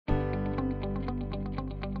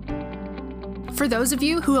For those of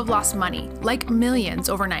you who have lost money, like millions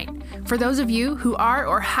overnight. For those of you who are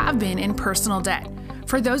or have been in personal debt.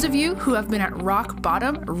 For those of you who have been at rock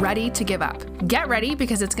bottom, ready to give up. Get ready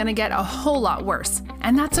because it's going to get a whole lot worse.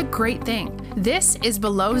 And that's a great thing. This is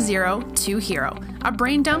Below Zero to Hero, a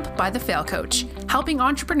brain dump by the Fail Coach, helping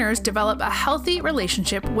entrepreneurs develop a healthy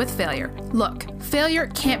relationship with failure. Look, failure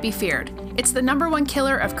can't be feared. It's the #1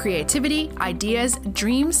 killer of creativity, ideas,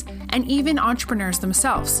 dreams, and even entrepreneurs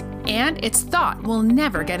themselves. And its thought will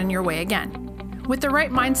never get in your way again. With the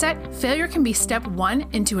right mindset, failure can be step 1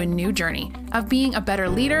 into a new journey of being a better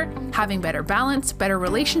leader, having better balance, better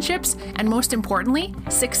relationships, and most importantly,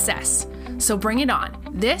 success. So bring it on.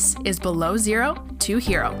 This is Below Zero to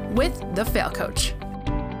Hero with the Fail Coach.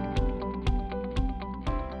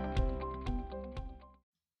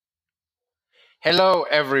 Hello,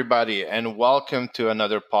 everybody, and welcome to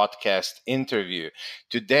another podcast interview.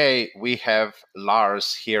 Today, we have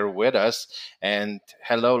Lars here with us. And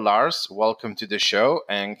hello, Lars. Welcome to the show.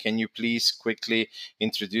 And can you please quickly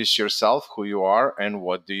introduce yourself, who you are, and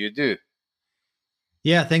what do you do?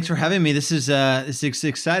 Yeah, thanks for having me. This is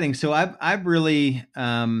exciting. So I've really,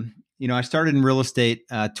 I started in real estate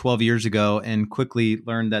 12 years ago and quickly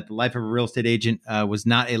learned that the life of a real estate agent was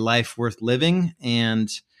not a life worth living, and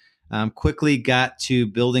quickly got to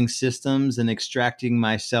building systems and extracting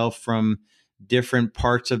myself from different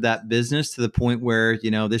parts of that business to the point where,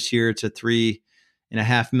 this year it's a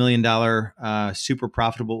 $3.5 million super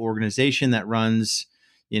profitable organization that runs,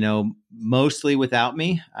 mostly without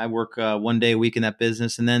me. I work 1 day a week in that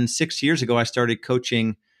business. And then 6 years ago, I started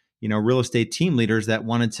coaching, real estate team leaders that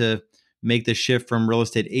wanted to make the shift from real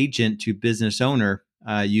estate agent to business owner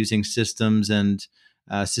using systems and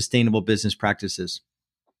sustainable business practices.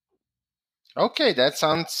 Okay, that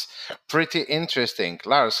sounds pretty interesting.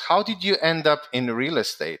 Lars, how did you end up in real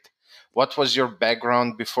estate? What was your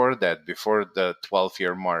background before that, before the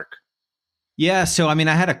 12-year mark? Yeah, so I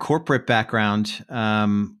had a corporate background,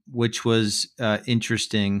 which was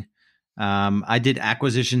interesting. I did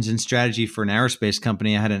acquisitions and strategy for an aerospace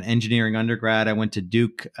company. I had an engineering undergrad. I went to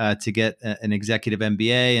Duke to get an executive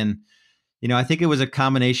MBA, and I think it was a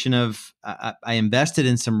combination of I invested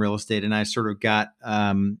in some real estate, and I sort of got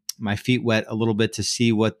my feet wet a little bit to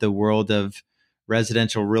see what the world of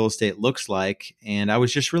residential real estate looks like, and I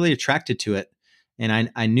was just really attracted to it.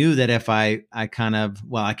 And I knew that if I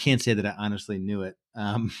can't say that I honestly knew it.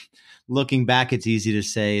 Looking back, it's easy to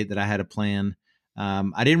say that I had a plan.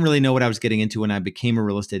 I didn't really know what I was getting into when I became a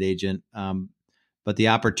real estate agent. But the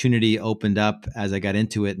opportunity opened up as I got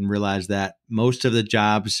into it and realized that most of the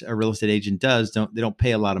jobs a real estate agent does don't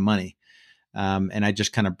pay a lot of money. And I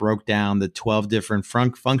just kind of broke down the 12 different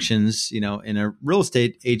functions, in a real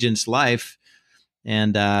estate agent's life,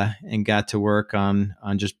 and got to work on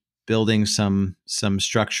just building some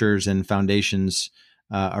structures and foundations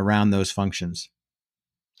around those functions.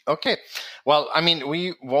 Okay. Well,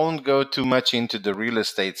 we won't go too much into the real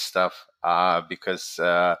estate stuff because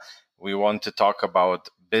we want to talk about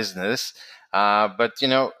business. But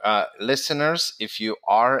listeners, if you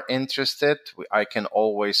are interested, I can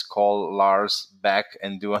always call Lars back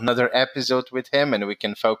and do another episode with him, and we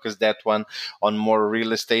can focus that one on more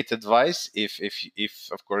real estate advice, if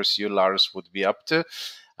of course you, Lars, would be up to.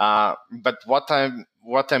 But what I'm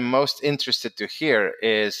most interested to hear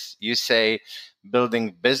is you say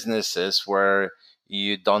building businesses where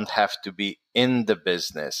you don't have to be in the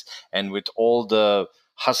business, and with all the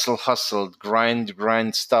hustle,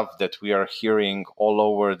 grind stuff that we are hearing all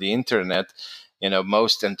over the internet,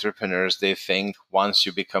 most entrepreneurs, they think once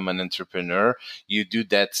you become an entrepreneur, you do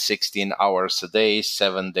that 16 hours a day,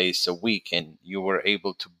 7 days a week, and you were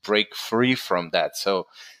able to break free from that. So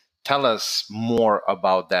tell us more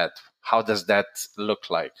about that. How does that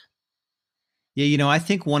look like? Yeah, I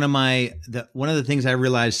think one of the things I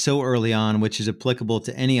realized so early on, which is applicable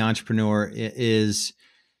to any entrepreneur, is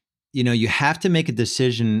you have to make a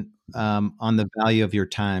decision on the value of your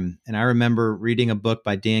time. And I remember reading a book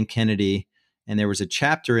by Dan Kennedy, and there was a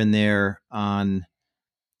chapter in there on,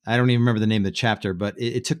 I don't even remember the name of the chapter, but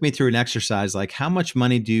it took me through an exercise like, how much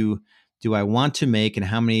money do I want to make, and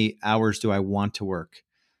how many hours do I want to work?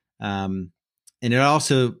 And it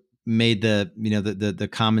also made the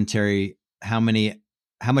commentary, how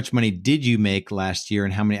much money did you make last year,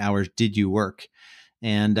 and how many hours did you work?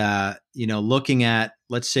 And, looking at,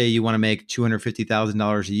 let's say you want to make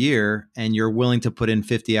 $250,000 a year and you're willing to put in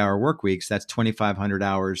 50-hour work weeks, that's 2,500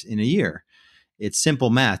 hours in a year. It's simple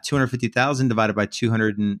math. 250,000 divided by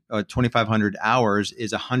 2,500 hours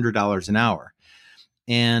is $100 an hour.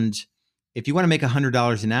 And if you want to make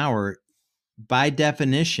 $100 an hour, by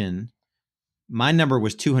definition, my number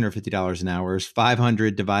was $250 an hour. It's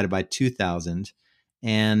 500 divided by 2,000.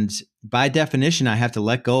 And by definition, I have to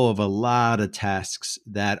let go of a lot of tasks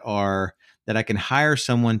that I can hire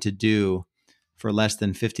someone to do for less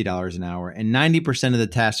than $50 an hour. And 90% of the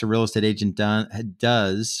tasks a real estate agent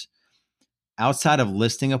does outside of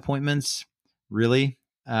listing appointments, really,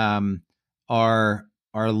 are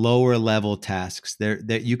lower level tasks.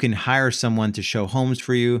 That you can hire someone to show homes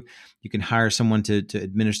for you. You can hire someone to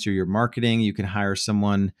administer your marketing. You can hire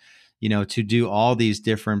someone, to do all these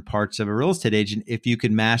different parts of a real estate agent if you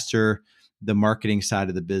could master the marketing side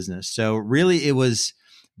of the business. So really, it was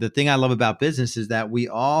the thing I love about business is that we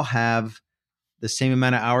all have the same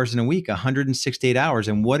amount of hours in a week, 168 hours.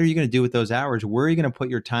 And what are you going to do with those hours? Where are you going to put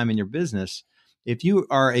your time in your business? If you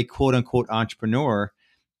are a quote unquote entrepreneur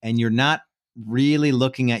and you're not really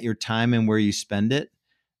looking at your time and where you spend it,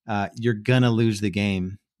 you're going to lose the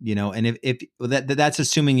game, and if that's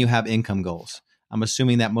assuming you have income goals. I'm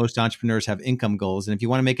assuming that most entrepreneurs have income goals. And if you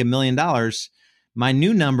want to make $1 million, my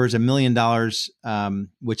new number is $1 million,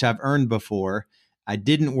 which I've earned before. I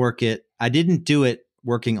didn't do it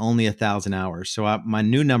working only 1,000 hours. So my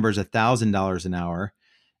new number is $1,000 an hour.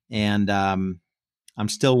 And I'm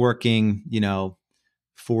still working,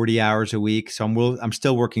 40 hours a week. So I'm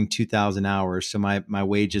still working 2,000 hours. So my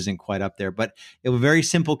wage isn't quite up there, but it was a very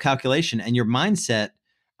simple calculation. And your mindset,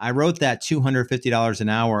 I wrote that $250 an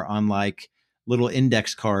hour on like little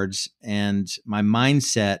index cards, and my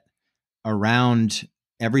mindset around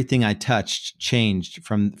everything I touched changed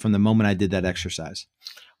from the moment I did that exercise.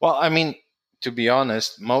 Well, I mean, to be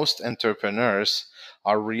honest, most entrepreneurs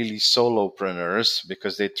are really solopreneurs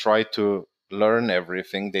because they try to learn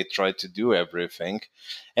everything. They try to do everything.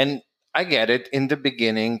 And I get it. In the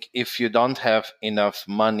beginning, if you don't have enough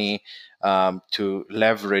money to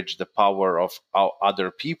leverage the power of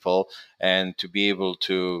other people and to be able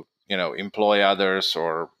to, employ others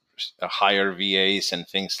or hire VAs and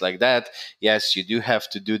things like that, yes, you do have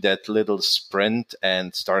to do that little sprint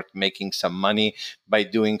and start making some money by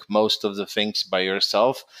doing most of the things by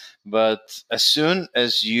yourself. But as soon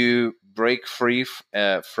as you break free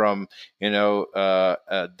from that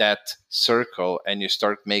circle and you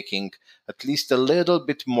start making at least a little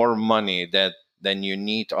bit more money than you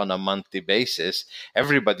need on a monthly basis,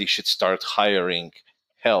 everybody should start hiring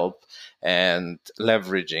help and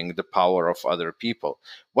leveraging the power of other people.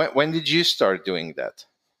 When did you start doing that?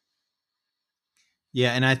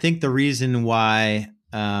 Yeah, and I think the reason why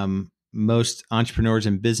most entrepreneurs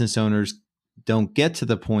and business owners don't get to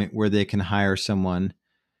the point where they can hire someone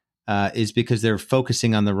is because they're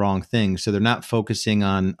focusing on the wrong things. So they're not focusing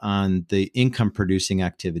on the income producing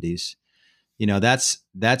activities.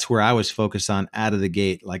 That's where I was focused on out of the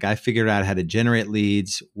gate. Like I figured out how to generate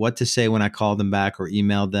leads, what to say when I called them back or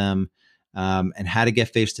emailed them, and how to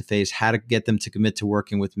get face-to-face, how to get them to commit to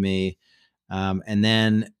working with me. And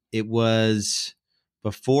then it was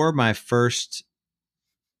February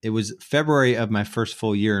of my first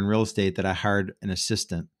full year in real estate that I hired an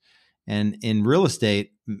assistant. And in real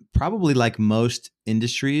estate, probably like most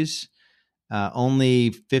industries,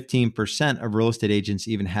 only 15% of real estate agents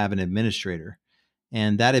even have an administrator.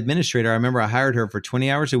 And that administrator, I remember I hired her for 20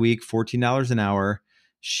 hours a week, $14 an hour.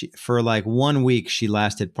 For like 1 week, she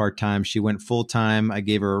lasted part-time. She went full-time. I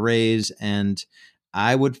gave her a raise, and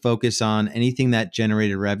I would focus on anything that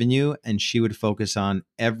generated revenue, and she would focus on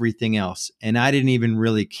everything else. And I didn't even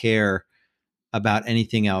really care about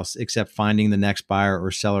anything else except finding the next buyer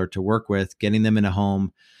or seller to work with, getting them in a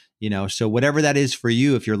home. So whatever that is for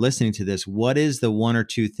you, if you're listening to this, what are the one or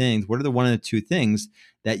two things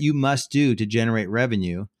that you must do to generate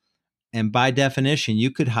revenue? And by definition,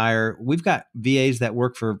 you could we've got VAs that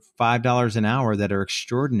work for $5 an hour that are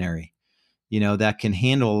extraordinary, that can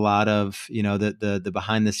handle a lot of, the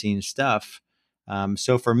behind the scenes stuff.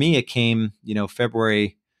 So for me, it came,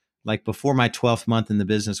 February, like before my 12th month in the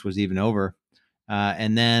business was even over.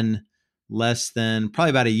 And then probably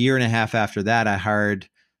about a year and a half after that, I hired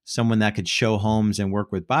someone that could show homes and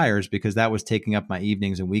work with buyers because that was taking up my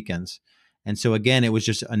evenings and weekends. And so again, it was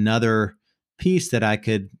just another piece that I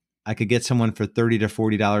could get someone for $30 to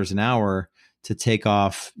 $40 an hour to take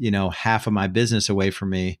off, half of my business away from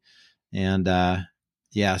me. And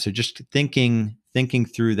so just thinking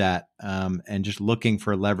through that and just looking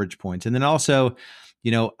for leverage points. And then also,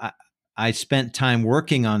 I spent time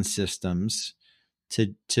working on systems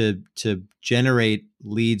to generate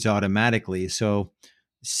leads automatically. So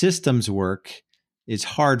systems work is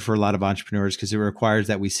hard for a lot of entrepreneurs because it requires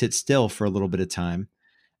that we sit still for a little bit of time.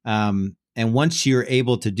 And once you're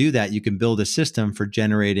able to do that, you can build a system for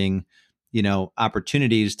generating,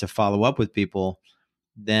 opportunities to follow up with people.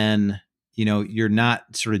 Then you're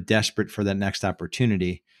not sort of desperate for that next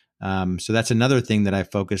opportunity. So that's another thing that I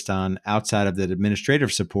focused on outside of the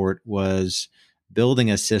administrative support, was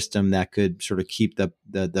building a system that could sort of keep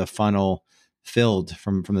the funnel filled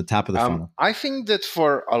from the top of the funnel. I think that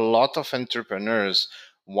for a lot of entrepreneurs,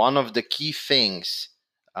 one of the key things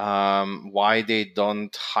why they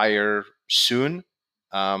don't hire soon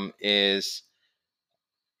is,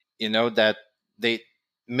 that they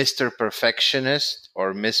Mr. Perfectionist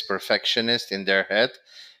or Miss Perfectionist in their head,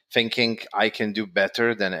 thinking I can do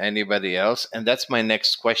better than anybody else. And that's my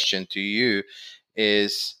next question to you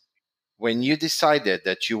is, when you decided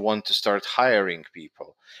that you want to start hiring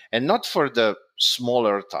people, and not for the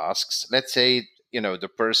smaller tasks, let's say, the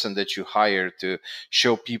person that you hire to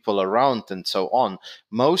show people around and so on,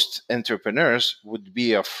 most entrepreneurs would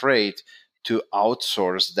be afraid to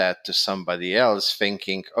outsource that to somebody else,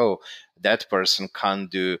 thinking, oh, that person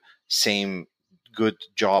can't do same good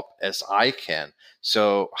job as I can.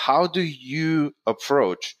 So how do you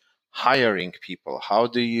approach hiring people? How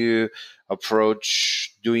do you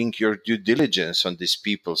approach doing your due diligence on these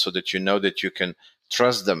people so that you know that you can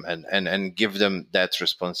trust them and give them that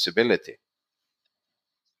responsibility?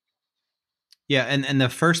 Yeah, and the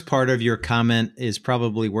first part of your comment is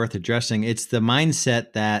probably worth addressing. It's the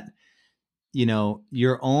mindset that,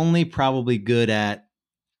 you're only probably good at,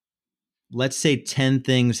 let's say 10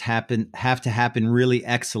 things have to happen really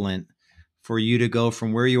excellent for you to go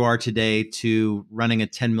from where you are today to running a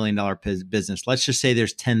 $10 million business. Let's just say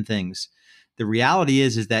there's 10 things. The reality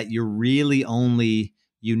is that you're really only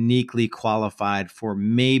uniquely qualified for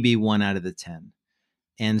maybe 1 out of the 10.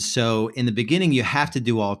 And so in the beginning, you have to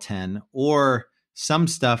do all 10, or some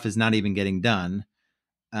stuff is not even getting done.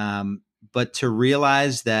 But to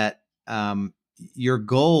realize that your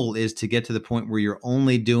goal is to get to the point where you're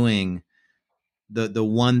only doing the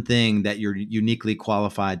one thing that you're uniquely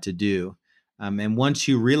qualified to do. And once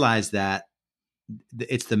you realize that,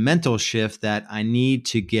 it's the mental shift that I need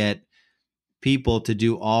to get people to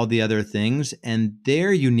do all the other things, and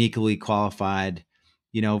they're uniquely qualified.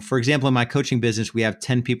 For example, in my coaching business, we have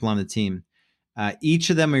 10 people on the team. Each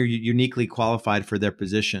of them are uniquely qualified for their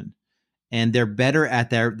position, and they're better at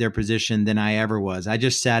their position than I ever was. I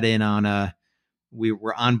just sat in on we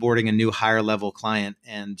were onboarding a new higher level client,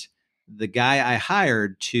 and the guy I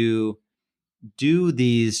hired to do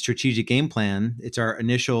these strategic game plan, it's our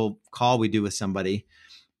initial call we do with somebody.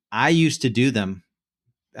 I used to do them.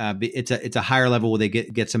 It's a higher level where they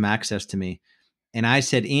get some access to me. And I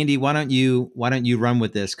said, Andy, why don't you run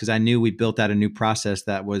with this? Because I knew we built out a new process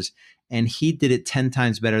and he did it 10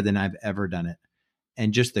 times better than I've ever done it.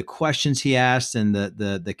 And just the questions he asked and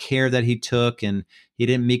the care that he took, and he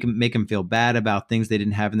didn't make them feel bad about things they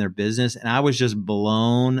didn't have in their business. And I was just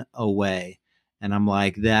blown away. And I'm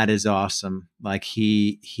like, that is awesome. Like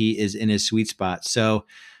he is in his sweet spot. So,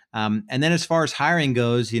 and then as far as hiring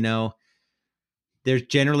goes, there's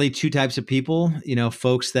generally 2 types of people,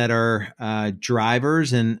 folks that are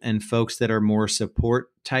drivers and folks that are more support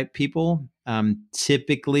type people.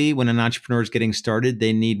 Typically, when an entrepreneur is getting started,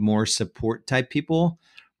 they need more support type people.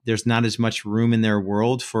 There's not as much room in their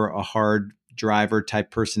world for a hard driver type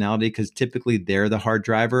personality, because typically they're the hard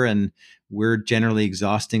driver and we're generally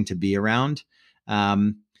exhausting to be around.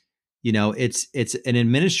 It's an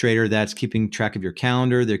administrator that's keeping track of your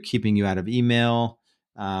calendar. They're keeping you out of email.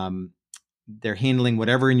 They're handling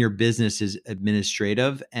whatever in your business is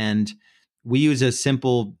administrative. And we use a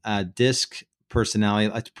simple DISC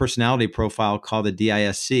personality profile called the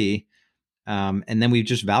DISC. And then we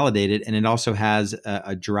just validate it. And it also has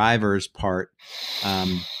a driver's part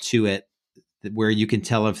to it, where you can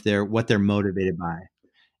tell what they're motivated by.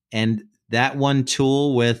 And that one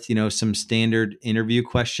tool with, some standard interview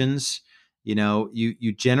questions,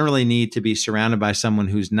 you generally need to be surrounded by someone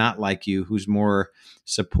who's not like you, who's more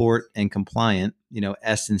support and compliant,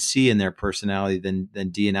 S and C in their personality than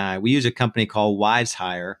D and I. We use a company called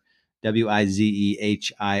WizeHire,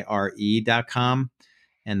 WIZEHIRE.com.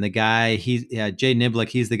 And the guy, Jay Niblick,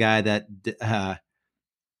 he's the guy that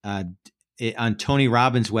on Tony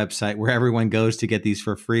Robbins' website, where everyone goes to get these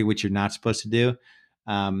for free, which you're not supposed to do.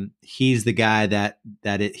 He's the guy that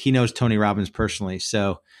he knows Tony Robbins personally.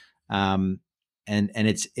 So, and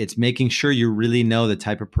it's making sure you really know the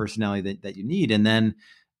type of personality that you need. And then,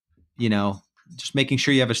 just making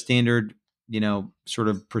sure you have a standard, sort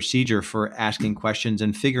of procedure for asking questions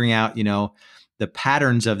and figuring out, the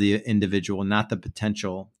patterns of the individual, not the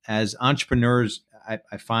potential. As entrepreneurs,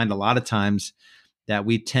 I find a lot of times that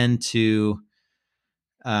we tend to,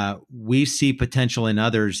 we see potential in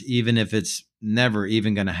others, even if it's never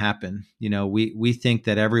even going to happen. We think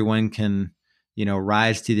that everyone can,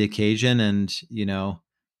 rise to the occasion and,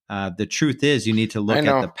 The truth is, you need to I look at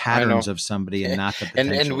the know, I know. patterns of somebody and not the And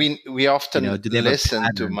potential. we often Do they have a listen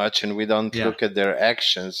too pattern? much and we don't Yeah. look at their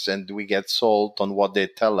actions, and we get sold on what they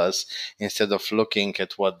tell us instead of looking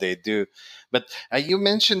at what they do. But you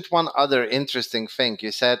mentioned one other interesting thing.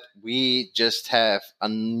 You said we just have a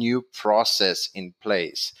new process in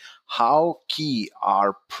place. How key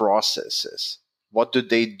are processes? What do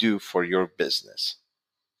they do for your business?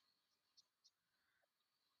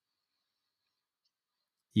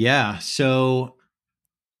 Yeah. So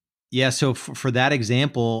for that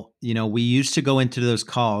example, we used to go into those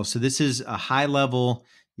calls. So this is a high level,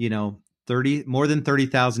 30 more than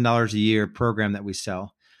 $30,000 a year program that we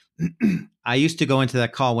sell. I used to go into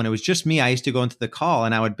that call when it was just me. I used to go into the call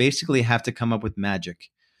and I would basically have to come up with magic.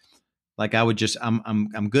 Like I would just,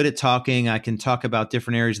 I'm good at talking. I can talk about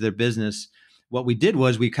different areas of their business. What we did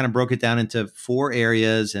was we kind of broke it down into 4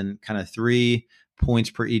 areas and kind of 3 points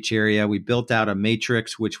per each area. We built out a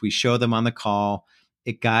matrix, which we show them on the call.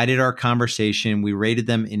 It guided our conversation. We rated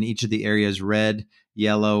them in each of the areas, red,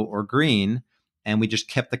 yellow, or green. And we just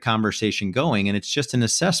kept the conversation going. And it's just an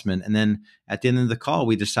assessment. And then at the end of the call,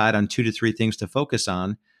 we decide on 2 to 3 things to focus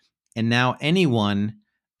on. And now anyone,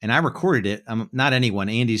 and I recorded it, not anyone,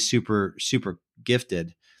 Andy's super, super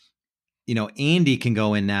gifted. Andy can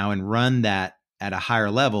go in now and run that at a higher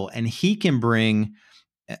level, and he can bring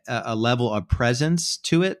a level of presence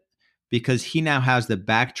to it because he now has the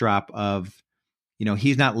backdrop of,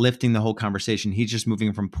 he's not lifting the whole conversation. He's just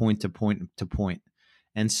moving from point to point to point.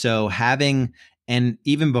 And so and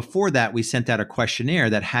even before that, we sent out a questionnaire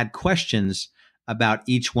that had questions about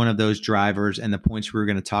each one of those drivers and the points we were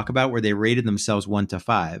going to talk about, where they rated themselves 1 to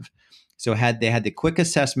 5. So they had the quick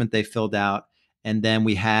assessment they filled out, and then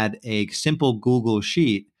we had a simple Google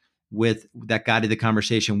sheet that guided the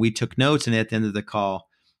conversation. We took notes, and at the end of the call,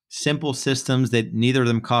 simple systems that neither of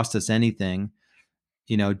them cost us anything.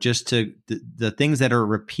 Just the things that are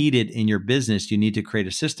repeated in your business, you need to create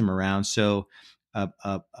a system around. So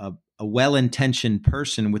a well-intentioned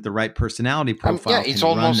person with the right personality profile it's can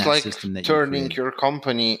almost run that like system that turning you your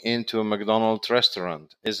company into a McDonald's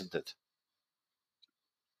restaurant, isn't it?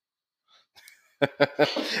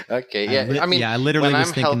 Okay, yeah. I literally when was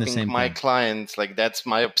I'm thinking the helping same my thing. clients, like that's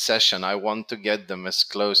my obsession. I want to get them as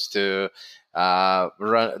close to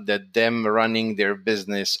them running their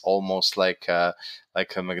business almost like a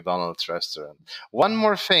McDonald's restaurant. One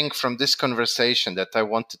more thing from this conversation that I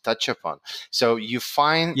want to touch upon. So you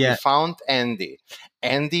found Andy.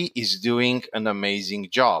 Andy is doing an amazing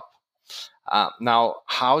job. Now,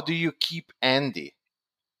 how do you keep Andy?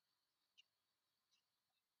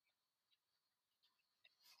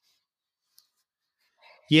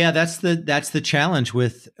 Yeah, that's the challenge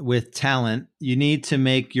with talent. You need to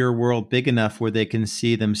make your world big enough where they can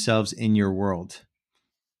see themselves in your world.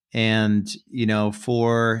 And we're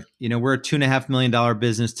a $2.5 million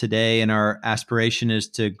business today, and our aspiration is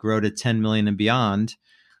to grow to 10 million and beyond,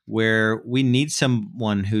 where we need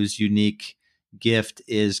someone whose unique gift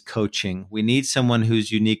is coaching. We need someone whose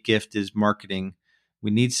unique gift is marketing.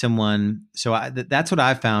 We need someone. So that's what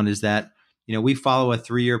I found is that we follow a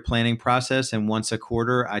 3-year planning process, and once a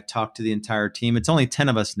quarter, I talk to the entire team. It's only 10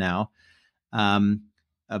 of us now.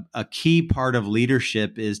 A key part of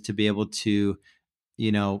leadership is to be able to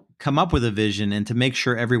come up with a vision and to make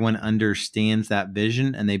sure everyone understands that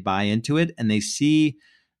vision and they buy into it and they see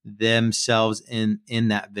themselves in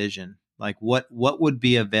that vision. Like what would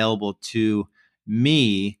be available to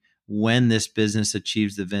me when this business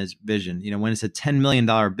achieves the vision? When it's a $10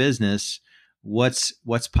 million business, what's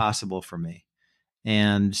possible for me?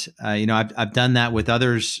 And I've done that with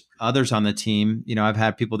others on the team. I've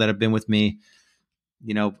had people that have been with me.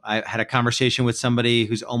 I had a conversation with somebody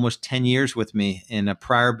who's almost 10 years with me in a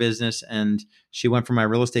prior business, and she went from my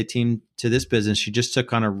real estate team to this business. She just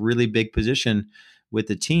took on a really big position with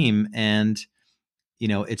the team. And,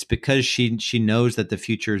 it's because she knows that the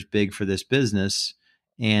future is big for this business,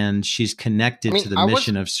 and she's connected to the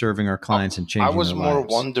mission of serving our clients and changing their lives. I was more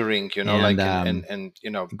wondering,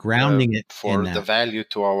 grounding it for the value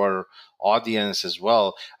to our audience as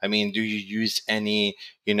well. I mean, do you use any,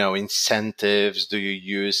 incentives? Do you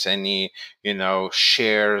use any,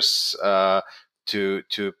 shares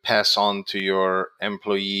to pass on to your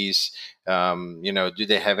employees? Do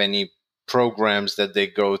they have any programs that they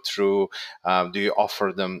go through? Do you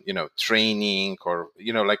offer them training, or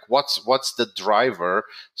what's the driver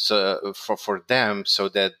for them, so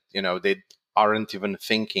that they aren't even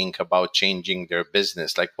thinking about changing their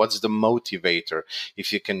business? Like, what's the motivator?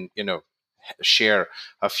 If you can share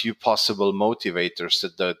a few possible motivators so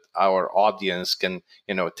that our audience can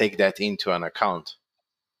take that into an account.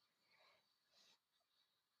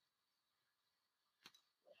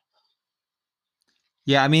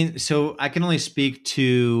 Yeah, I mean, so I can only speak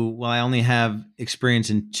to, well, I only have experience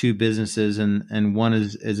in two businesses, and one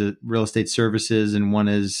is a real estate services and one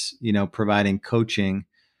is, providing coaching.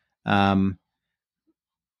 Um,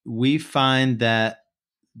 we find that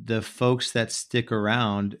the folks that stick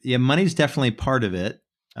around, yeah, money's definitely part of it.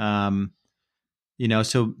 Um,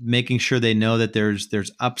 so making sure they know that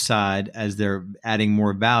there's upside as they're adding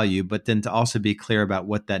more value, but then to also be clear about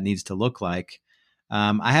what that needs to look like.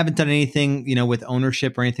 I haven't done anything, with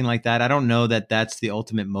ownership or anything like that. I don't know that that's the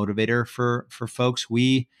ultimate motivator for folks.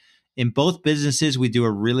 We, in both businesses, we do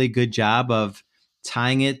a really good job of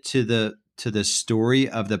tying it to the story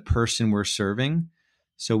of the person we're serving.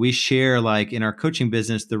 So we share, like in our coaching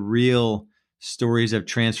business, the real stories of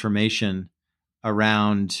transformation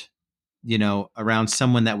around around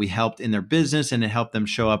someone that we helped in their business, and it helped them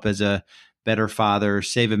show up as a better father,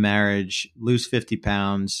 save a marriage, lose 50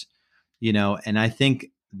 pounds, and I think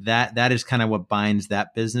that is kind of what binds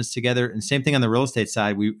that business together. And same thing on the real estate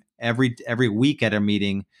side. We every week at a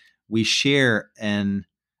meeting, we share and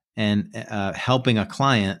helping a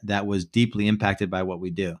client that was deeply impacted by what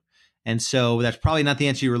we do. And so that's probably not the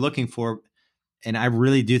answer you were looking for, and I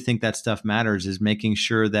really do think that stuff matters, is making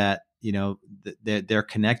sure that they're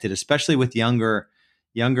connected, especially with younger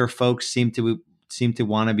folks seem to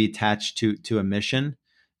want to be attached to a mission.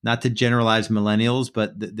 Not to generalize millennials,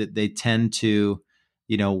 but they tend to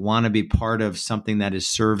want to be part of something that is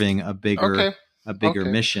serving a bigger Okay. a bigger Okay.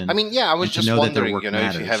 I mission, mean, yeah, I was and to just know that their wondering, work if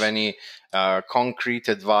you have matters. any concrete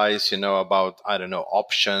advice, about, I don't know,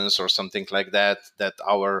 options or something like that that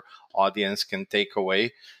our audience can take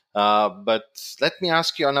away. But let me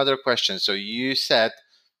ask you another question. So you said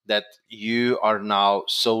that you are now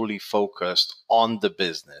solely focused on the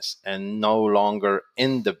business and no longer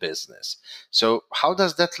in the business. So how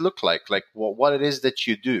does that look like? Like what it is that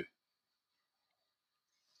you do?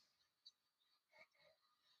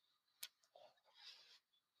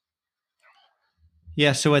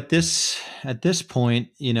 Yeah, so at this point,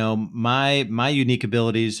 my unique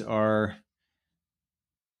abilities are,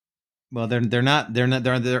 well, they're not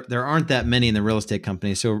there aren't that many in the real estate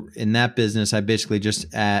company. So in that business, I basically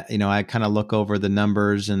just I kind of look over the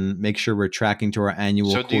numbers and make sure we're tracking to our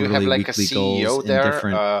annual, So do you have quarterly, like a weekly goals CEO in there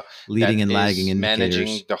different that leading and lagging is managing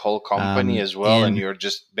indicators. the whole company as well, and And you're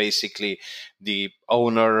just basically the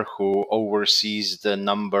owner who oversees the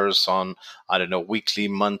numbers on, I don't know, weekly,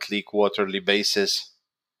 monthly, quarterly basis?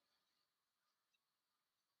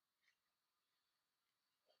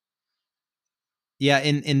 yeah,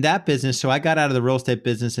 in that business, so I got out of the real estate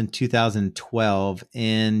business in 2012.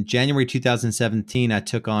 In January 2017, I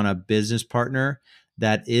took on a business partner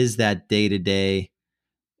that is that day-to-day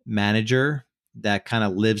manager that kind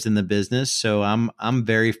of lives in the business. So I'm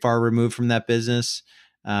very far removed from that business.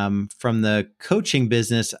 From the coaching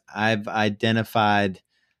business, I've identified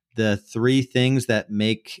the three things that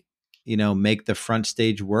make the front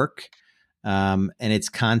stage work, and it's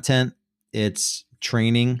content, it's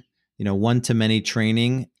training, one to many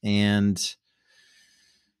training, and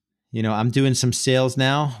I'm doing some sales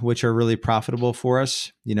now, which are really profitable for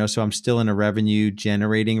us. So I'm still in a revenue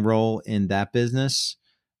generating role in that business,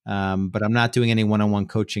 but I'm not doing any one-on-one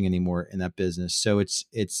coaching anymore in that business. So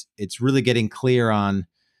it's really getting clear on,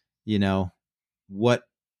 you know, what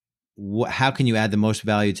how can you add the most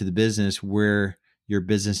value to the business where your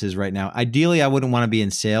business is right now. Ideally, I wouldn't want to be in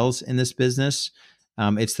sales in this business.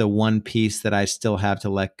 It's the one piece that I still have to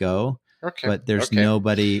let go, Okay, but there's okay.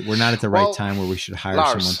 nobody. We're not at the right Well, time where we should hire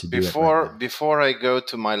someone Lars, to do it right now. before I go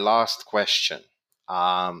to my last question,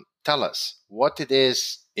 tell us what it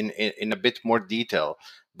is in a bit more detail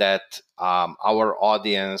that our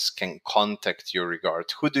audience can contact you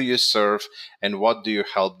regard. Who do you serve, and what do you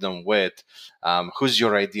help them with? Who's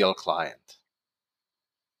your ideal client?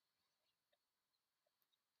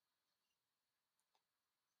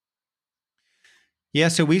 Yeah,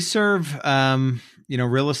 so we serve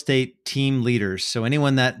real estate team leaders. So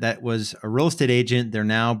anyone that was a real estate agent, they're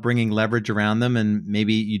now bringing leverage around them, and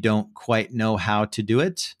maybe you don't quite know how to do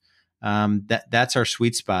it. That's our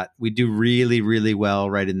sweet spot. We do really, really well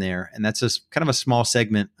right in there, and that's kind of a small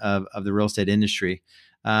segment of the real estate industry.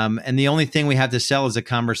 And the only thing we have to sell is a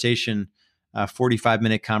conversation, a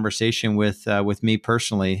 45-minute conversation with me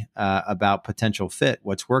personally about potential fit,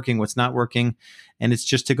 what's working, what's not working. And it's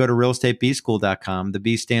just to go to realestatebschool.com. The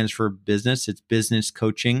B stands for business. It's business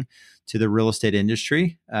coaching to the real estate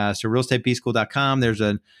industry. So realestatebschool.com. There's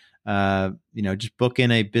just book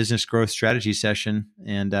in a business growth strategy session.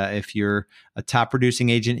 And if you're a top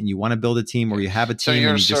producing agent and you want to build a team, or you have a So team and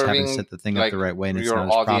you're you just haven't serving, set the thing up like, the right way and it's not your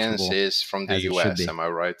as audience profitable is from the as it should US, be. am I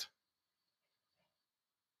right?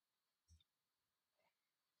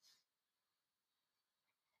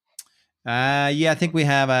 Yeah, I think we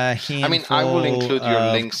have a I mean, I will handful include your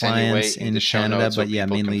of links anyway clients in the in show Canada, notes so but yeah,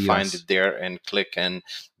 people can mainly find US. it there and click and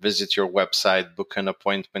visit your website, book an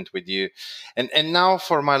appointment with you. And now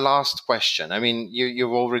for my last question. I mean,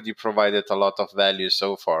 you've already provided a lot of value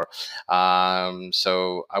so far.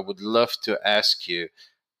 So I would love to ask you,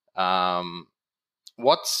 um,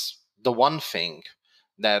 what's the one thing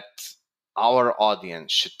that our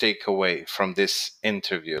audience should take away from this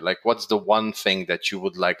interview? Like, what's the one thing that you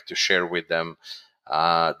would like to share with them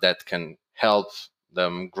that can help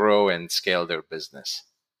them grow and scale their business?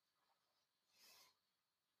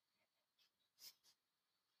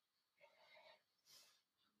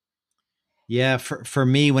 Yeah, for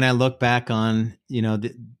me, when I look back on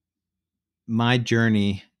my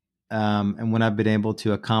journey, and what I've been able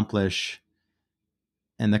to accomplish,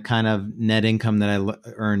 and the kind of net income that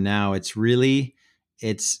earn now,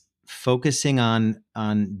 it's focusing on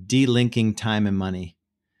delinking time and money.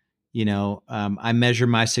 I measure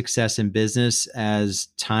my success in business as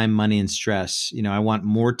time, money, and stress. I want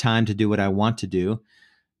more time to do what I want to do,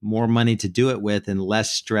 more money to do it with, and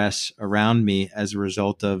less stress around me as a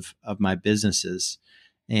result of my businesses.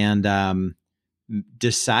 And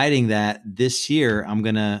deciding that this year I'm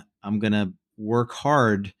gonna work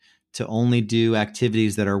hard to only do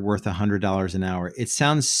activities that are worth $100 an hour. It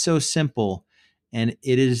sounds so simple, and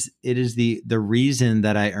it is the reason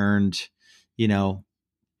that I earned, you know,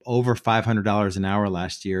 over $500 an hour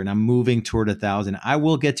last year, and I'm moving toward 1,000. I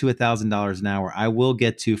will get to $1,000 an hour. I will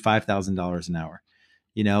get to $5,000 an hour.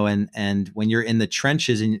 And when you're in the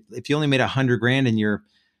trenches, and if you only made 100 grand and you're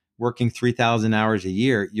working 3,000 hours a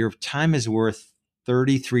year, your time is worth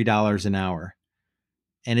 $33 an hour.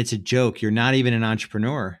 And it's a joke. You're not even an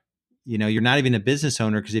entrepreneur. You're not even a business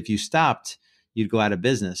owner, because if you stopped, you'd go out of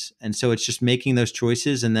business. And so it's just making those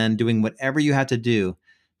choices and then doing whatever you have to do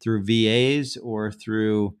through VAs or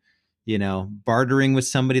through, bartering with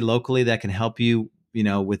somebody locally that can help you,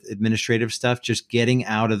 with administrative stuff, just getting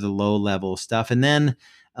out of the low level stuff, and then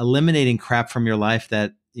eliminating crap from your life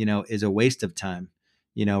that, is a waste of time.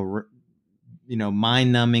 You know,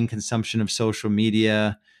 mind numbing consumption of social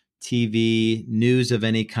media, TV, news of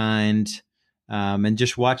any kind, and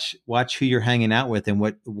just watch who you're hanging out with and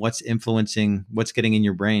what's influencing what's getting in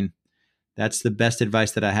your brain. That's the best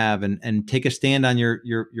advice that I have, and take a stand on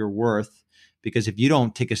your worth, because if you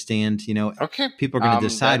don't take a stand, Okay, people are going to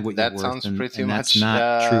decide what you're that worth, sounds pretty and that's much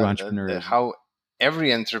not true entrepreneurism. how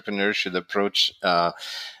every entrepreneur should approach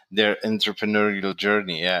their entrepreneurial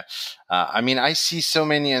journey. Yeah. I mean, I see so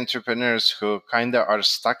many entrepreneurs who kind of are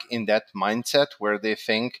stuck in that mindset where they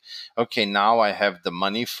think, okay, now I have the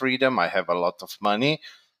money freedom, I have a lot of money,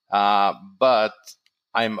 but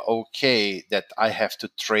I'm okay that I have to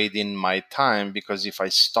trade in my time, because if I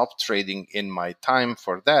stop trading in my time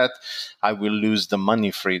for that, I will lose the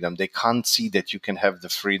money freedom. They can't see that you can have the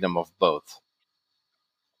freedom of both.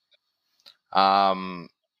 Um,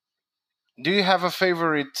 do you have a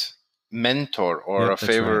favorite mentor or a Yep, that's right.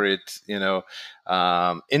 favorite,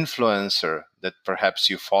 influencer that perhaps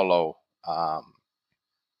you follow?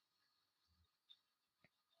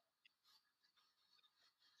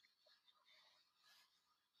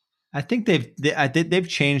 I think they've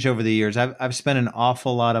changed over the years. I've spent an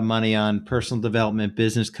awful lot of money on personal development,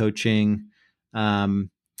 business coaching. Um,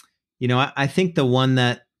 I think the one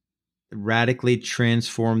that radically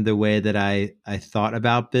transformed the way that I thought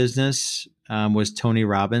about business was Tony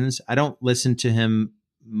Robbins. I don't listen to him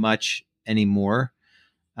much anymore,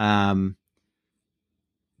 um,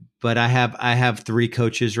 but I have three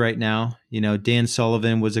coaches right now. Dan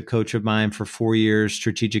Sullivan was a coach of mine for 4 years,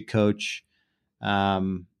 strategic coach.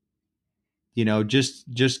 Um,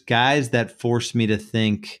 just guys that forced me to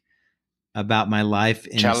think about my life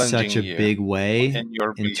in such Challenging a you big way and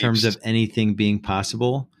your in terms beliefs. of anything being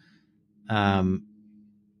possible. Um,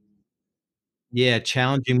 yeah,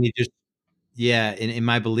 challenging me just yeah in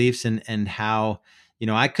my beliefs, and how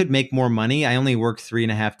I could make more money. I only work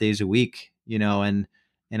 3.5 days a week, and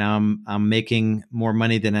I'm making more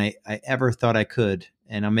money than I ever thought I could,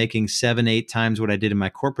 and I'm making 7-8 times what I did in my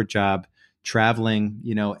corporate job, traveling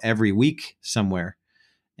every week somewhere.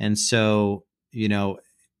 And so,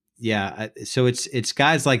 yeah, so it's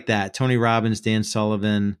guys like that: Tony Robbins, Dan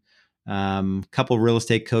Sullivan, couple real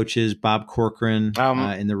estate coaches, Bob Corcoran, Um,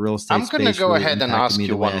 in the real estate I'm gonna space, go really ahead and impacted ask me you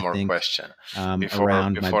the way one I more think, question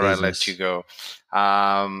around my before I let you business. go.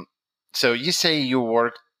 Um, so you say you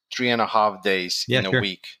work 3.5 days Yeah, in a sure.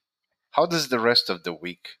 week. How does the rest of the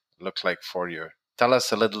week look like for you? Tell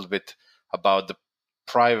us a little bit about the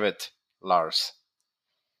private Lars.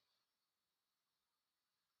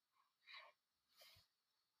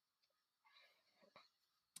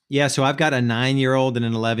 Yeah, so I've got a 9-year-old and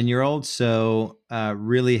an 11-year-old. So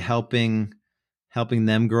really helping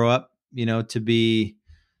them grow up,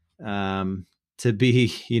 um, to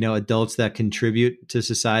be adults that contribute to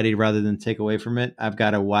society rather than take away from it. I've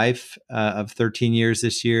got a wife of 13 years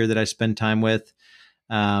this year that I spend time with.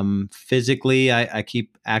 Physically, I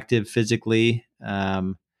keep active physically,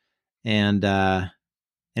 and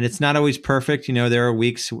it's not always perfect. There are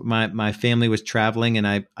weeks my family was traveling and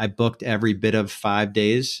I booked every bit of 5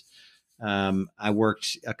 days. I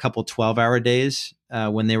worked a couple 12-hour days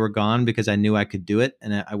when they were gone because I knew I could do it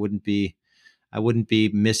and I wouldn't be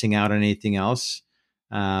missing out on anything else.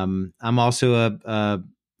 I'm also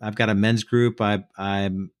I've got a men's group. I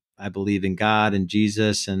believe in God and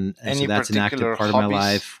Jesus, and so Any that's an active particular part of my hobbies?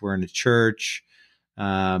 life. We're in a church,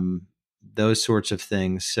 um, those sorts of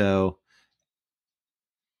things. So,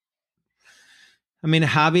 I mean,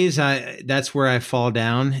 hobbies. That's where I fall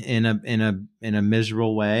down in a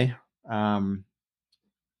miserable way. Um,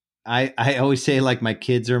 I always say like my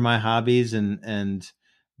kids are my hobbies and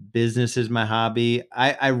business is my hobby.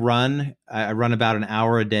 I run about an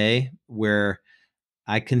hour a day where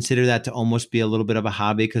I consider that to almost be a little bit of a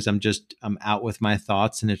hobby because I'm out with my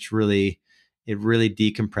thoughts and it really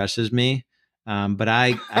decompresses me. But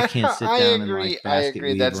I can't sit I down and agree. like I basket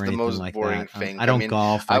agree. weave That's or the anything most like boring that. I thing. I don't mean,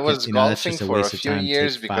 golf. I I could, was that's golfing just a for a waste of few time. Take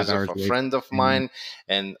years five because of hours a away from friend of my family. mine,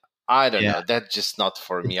 and I don't Yeah, know. That's just not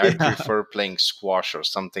for me. I yeah, prefer playing squash or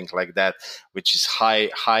something like that, which is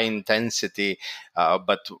high intensity.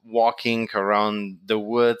 But walking around the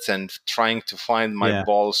woods and trying to find my yeah.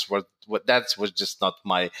 balls, what that was just not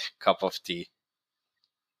my cup of tea.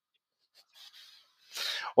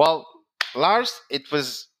 Well, Lars, it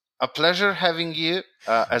was a pleasure having you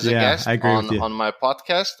as a Yeah, I guest agree with on you. my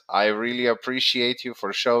podcast. I really appreciate you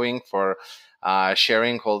for sharing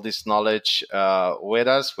all this knowledge with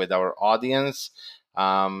us, with our audience.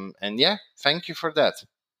 And yeah, thank you for that.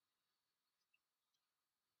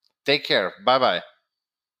 Take care. Bye bye.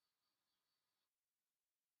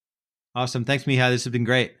 Awesome. Thanks, Mihai. This has been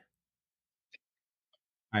great.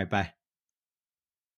 All right, bye.